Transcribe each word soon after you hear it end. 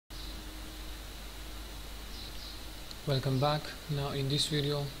Welcome back. Now in this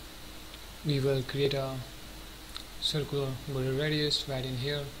video we will create a circular border radius right in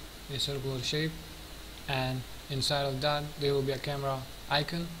here, a circular shape, and inside of that there will be a camera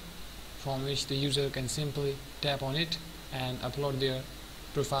icon from which the user can simply tap on it and upload their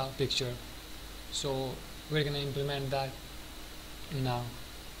profile picture. So we're gonna implement that now.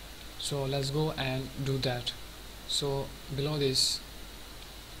 So let's go and do that. So below this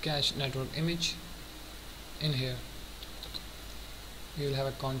cache network image, in here you will have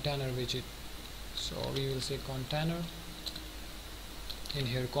a container widget. So we will say container, in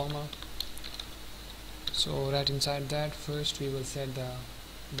here comma. So right inside that, first we will set the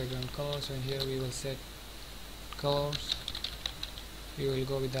background color. So in here we will set colors, we will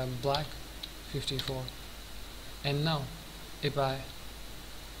go with the black 54. And now if I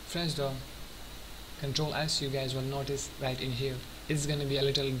press the Control S, you guys will notice right in here it's gonna be a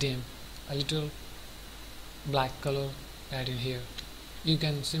little dim, a little black color right in here. You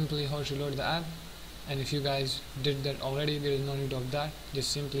can simply hot reload the app, and if you guys did that already, there is no need of that. Just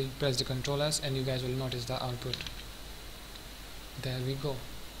simply press the Control S and you guys will notice the output. There we go.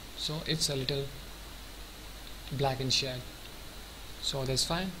 So it's a little black in shade, so that's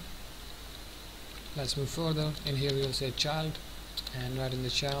fine. Let's move further. In here we will say child, and right in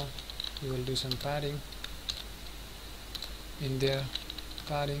the child we will do some padding. In there,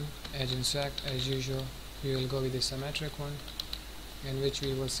 padding, edge insect, as usual we will go with the symmetric one, in which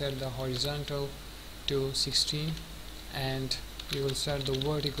we will set the horizontal to 16 and we will set the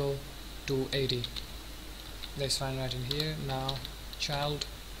vertical to 80. That's fine right in here. Now child,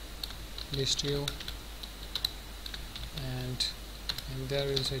 list view, and there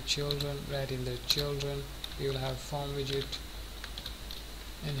we will say children. Right in the children we will have form widget,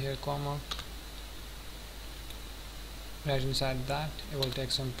 in here comma. Right inside that it will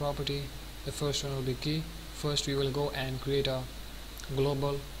take some property. The first one will be key. First we will go and create a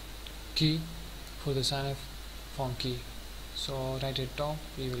global key for the sign up form key. So right at top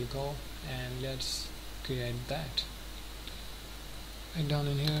we will go and let's create that. Right down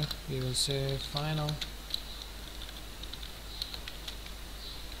in here we will say final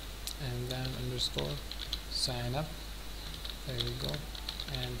and then underscore sign up. There we go,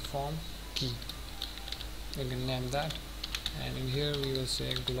 and form key. We can name that, and in here we will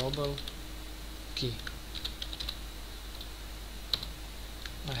say global key.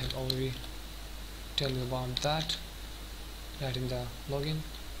 I have already tell you about that right in the login,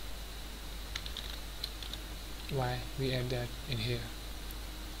 why we add that in here.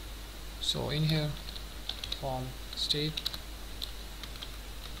 So in here form state,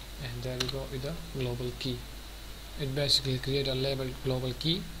 and there we go with the global key. It basically create a label global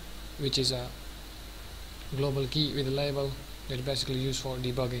key, which is a global key with a label that basically used for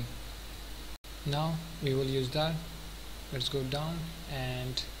debugging. Now we will use that. Let's go down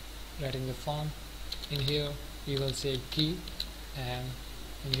and right in the form, in here we will say key, and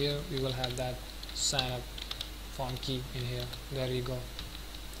in here we will have that sign up form key in here. There we go.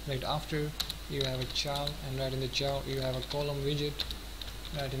 Right after you have a child, and right in the child you have a column widget.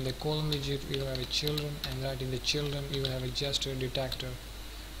 Right in the column widget you will have a children, and right in the children you will have a gesture detector,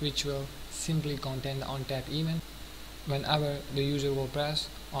 which will simply contain the on tap event. Whenever the user will press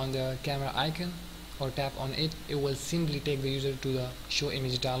on the camera icon or tap on it, it will simply take the user to the show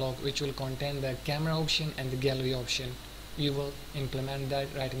image dialog, which will contain the camera option and the gallery option. We will implement that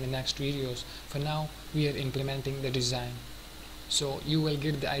right in the next videos. For now we are implementing the design, so you will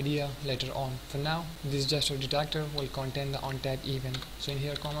get the idea later on. For now this gesture detector will contain the on tap event. So in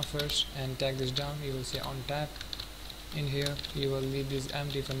here comma first and tag this down, you will say on tap. In here you will leave this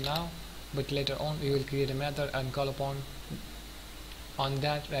empty for now, but later on we will create a method and call upon on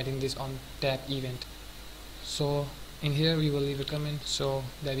that writing this on tap event. So in here we will leave a comment so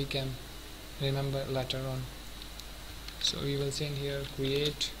that we can remember later on. So we will say in here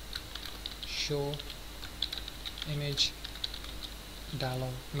create show image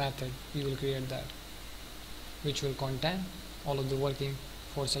dialog method. We will create that, which will contain all of the working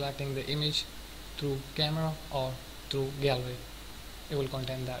for selecting the image through camera or through gallery. It will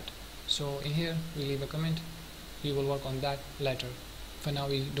contain that. So in here we leave a comment. We will work on that later. For now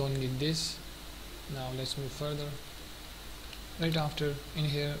we don't need this. Now let's move further. Right after, in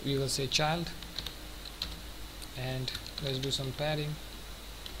here we will say child, and let's do some padding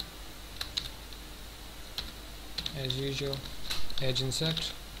as usual, edge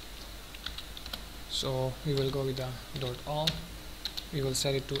insert. So we will go with the .all. We will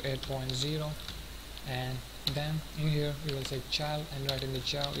set it to 8.0, and then in here we will say child, and right in the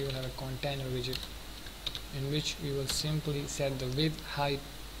child we will have a container widget, in which we will simply set the width, height,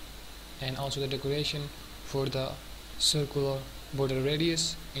 and also the decoration for the circular border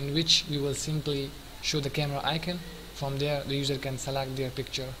radius, in which we will simply show the camera icon. From there the user can select their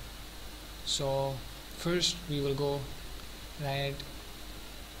picture. So first we will go right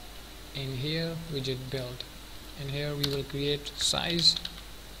in here, widget build, and here we will create size,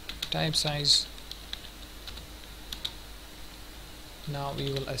 type size. Now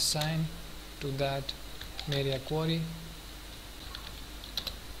we will assign to that media query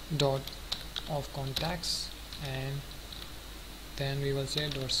dot of contacts, and then we will say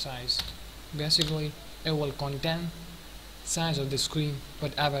dot size. Basically it will contain size of the screen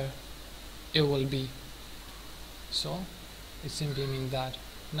whatever it will be. So it simply means that.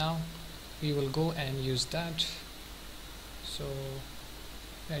 Now we will go and use that. So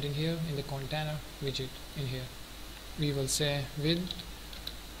right in here in the container widget, in here we will say width,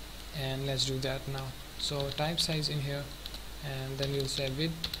 and let's do that now. So type size in here, and then we'll say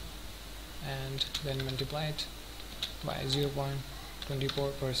width, and then multiply it by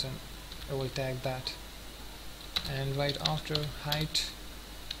 0.24%. I will tag that, and right after height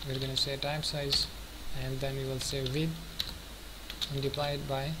we're going to say type size, and then we will say width multiplied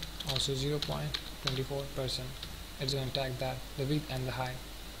by also 0.24%. It's going to tag that, the width and the height,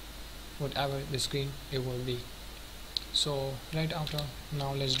 whatever the screen it will be. So right after,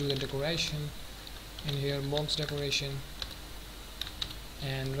 now let's do the decoration. In here box decoration,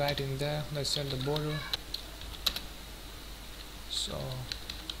 and right in there let's set the border. So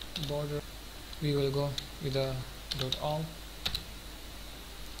border we will go with the dot all.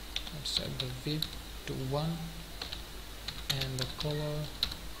 Let's set the width to 1, and the color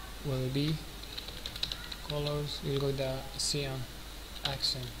will be colors, we'll go with the cyan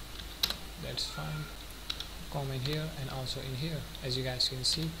accent. That's fine. Comment here and also in here, as you guys can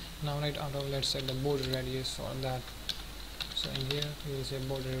see. Now right after, let's set the border radius for that. So in here we will say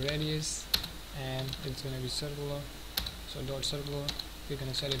border radius, and it's going to be circular. So dot circular, we're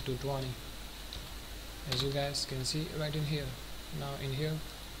going to set it to 20, as you guys can see right in here. Now in here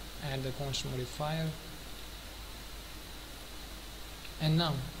add the constant modifier, and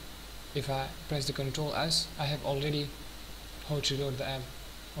now if I press the Ctrl S, I have already hot reload the app.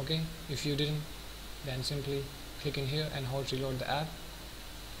 Okay, if you didn't, then simply click in here and hot reload the app.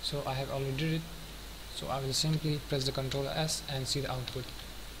 So I have already did it, so I will simply press the Ctrl S and see the output.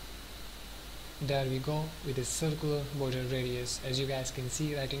 There we go with a circular border radius, as you guys can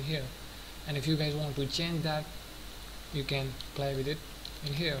see right in here. And if you guys want to change that, you can play with it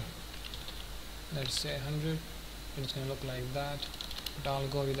in here. Let's say 100, it's going to look like that, but I'll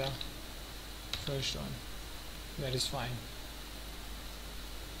go with the first one. That is fine.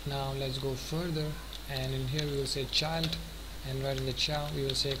 Now let's go further, and in here we will say child, and right in the child we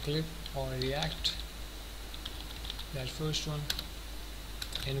will say clip or react, that first one,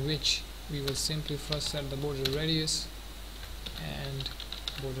 in which we will simply first set the border radius, and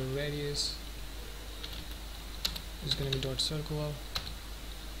border radius is going to be dot circular,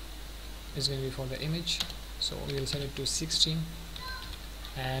 is going to be for the image, so we will set it to 16,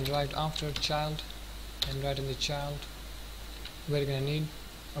 and right after child, and right in the child we're going to need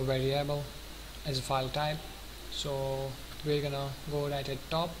a variable as a file type. So we're gonna go right at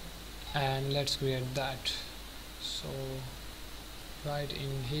top, and let's create that. So right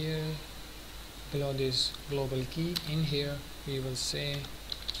in here below this global key, in here we will say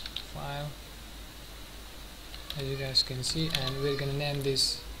file, as you guys can see, and we're gonna name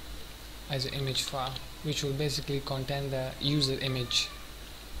this as an image file, which will basically contain the user image.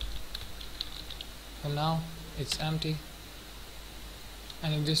 And now it's empty,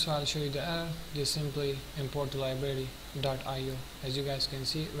 and if this file show you the error, just simply import the library .io, as you guys can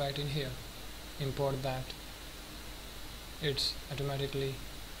see right in here. Import that, it's automatically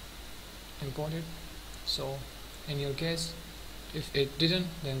imported. So in your case, if it didn't,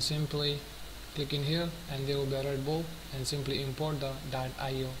 then simply click in here and there will be a red bulb, and simply import the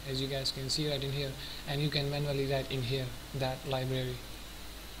 .io, as you guys can see right in here, and you can manually write in here that library.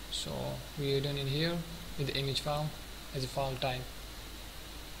 So we are done in here with the image file as a file type,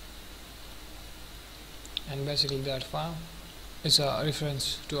 and basically that file is a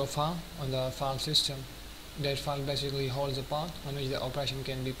reference to a file on the file system. That file basically holds a path on which the operation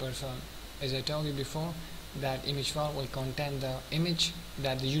can be performed. As I told you before, that image file will contain the image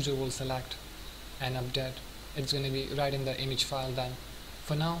that the user will select and update. It's going to be right in the image file. Then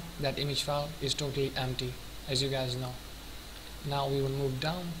for now that image file is totally empty, as you guys know. Now we will move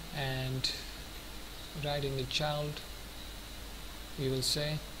down, and right in the child we will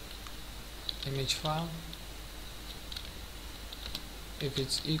say image file, if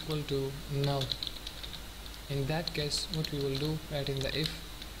it's equal to null. In that case, what we will do, right in the if,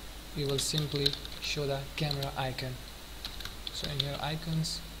 we will simply show the camera icon, So in here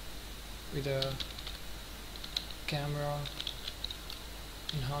icons with a camera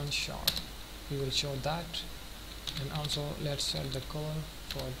enhance shot, we will show that. And also let's set the color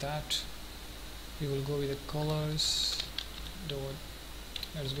for that. We will go with the colors dot,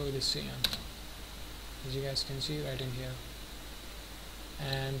 let's go with the cyan, as you guys can see right in here.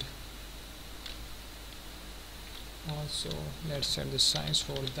 And also let's set the size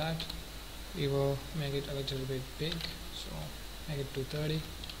for that. We will make it a little bit big, so make it to 30.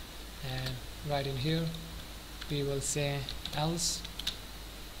 And right in here we will say else,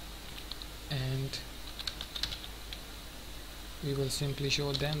 and we will simply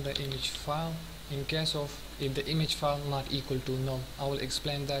show them the image file in case of if the image file not equal to null. I will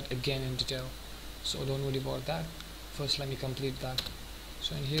explain that again in detail, so don't worry about that. First let me complete that.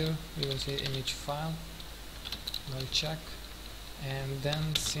 So in here we will say image file null check, and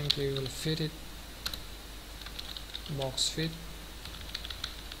then simply we will fit it box fit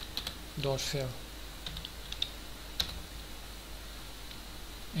dot fill.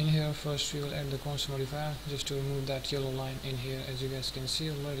 In here first we will add the const modifier just to remove that yellow line in here, as you guys can see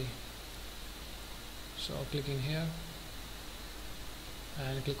already. So click in here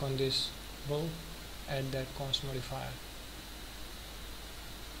and click on this bowl, add that const modifier.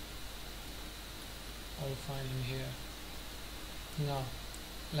 All fine in here. Now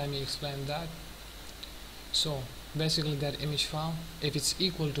let me explain that. So basically that image file, if it's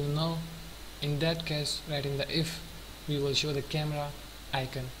equal to null, in that case right in the if we will show the camera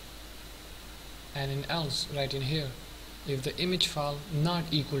icon, and in else right in here if the image file not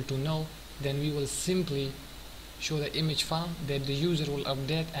equal to null, then we will simply show the image file that the user will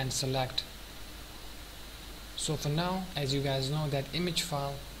update and select. So for now, as you guys know, that image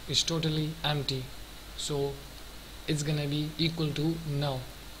file is totally empty, so it's gonna be equal to null.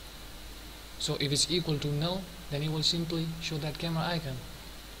 So if it's equal to null, then it will simply show that camera icon.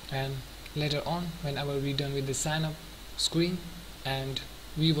 And later on, whenever we're done with the sign up screen and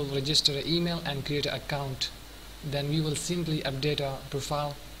we will register an email and create an account, then we will simply update our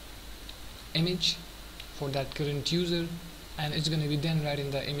profile image for that current user, and it's going to be then right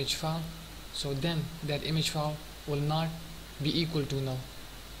in the image file. So then that image file will not be equal to null,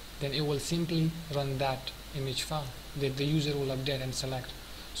 then it will simply run that image file that the user will update and select.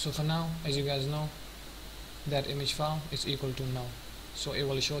 So for now, as you guys know, that image file is equal to null, so it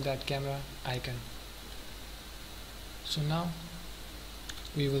will show that camera icon. So now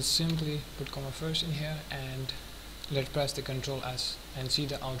we will simply put comma first in here and let's press the Ctrl S and see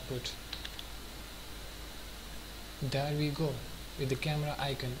the output. There we go with the camera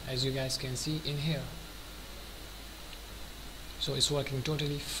icon, as you guys can see in here. So it's working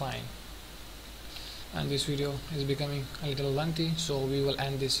totally fine. And this video is becoming a little lengthy, so we will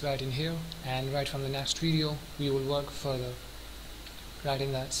end this right in here, and right from the next video we will work further right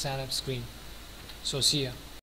in that sign up screen. So see ya.